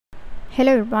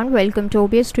Hello everyone, welcome to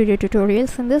OBS Studio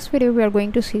tutorials. In this video we are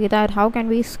going to see that how can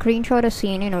we screenshot a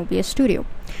scene in OBS Studio.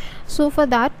 So for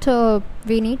that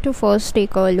we need to first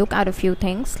take a look at a few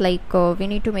things, like we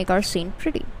need to make our scene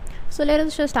pretty. So let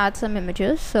us just add some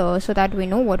images so that we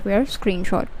know what we are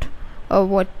screenshot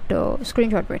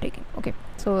we're taking. Okay,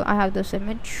 so I have this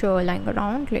image lying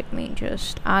around. Let me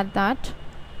just add that,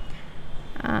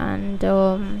 and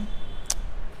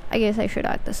I guess I should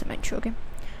add this image. Okay,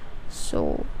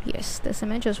 so yes, this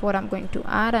image is what I'm going to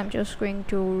add. I'm just going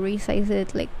to resize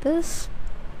it like this.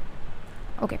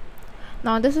 Okay,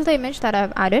 now this is the image that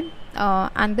I've added,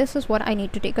 and this is what I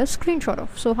need to take a screenshot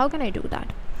of. So how can I do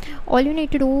that? All you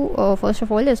need to do first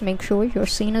of all is make sure your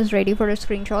scene is ready for a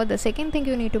screenshot. The second thing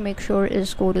you need to make sure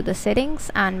is go to the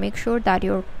settings and make sure that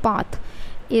your path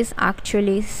is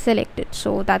actually selected.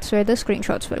 So that's where the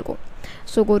screenshots will go.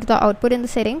 So go to the output in the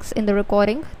settings. In the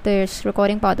recording, this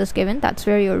recording path is given. That's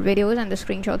where your videos and the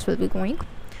screenshots will be going,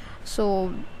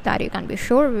 so that you can be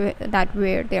sure that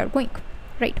where they are going,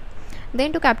 right?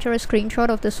 Then to capture a screenshot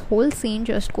of this whole scene,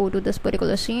 just go to this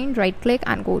particular scene, right click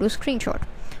and go to screenshot.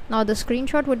 Now the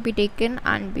screenshot would be taken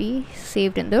and be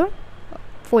saved in the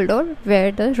folder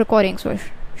where the recordings were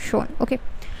shown. Okay,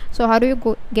 so how do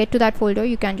you get to that folder?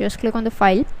 You can just click on the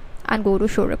file and go to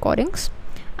show recordings,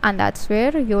 and that's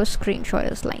where your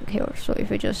screenshot is lying here. So if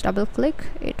you just double click,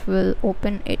 it will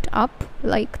open it up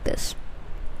like this.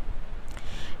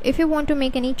 If you want to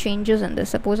make any changes in this,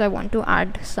 suppose I want to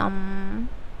add some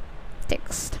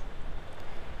text.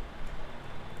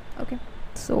 Okay,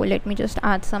 so let me just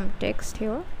add some text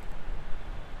here.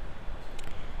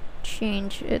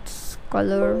 Change its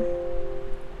color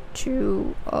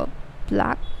to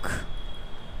black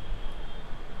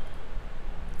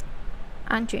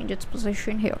and change its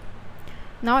position here.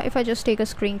 Now if I just take a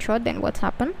screenshot, then what's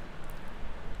happened?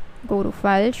 Go to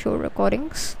file, show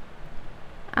recordings,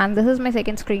 and this is my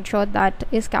second screenshot that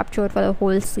is captured for the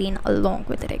whole scene along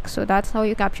with the text. So that's how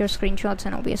you capture screenshots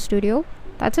in OBS Studio.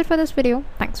 That's it for this video.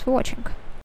 Thanks for watching.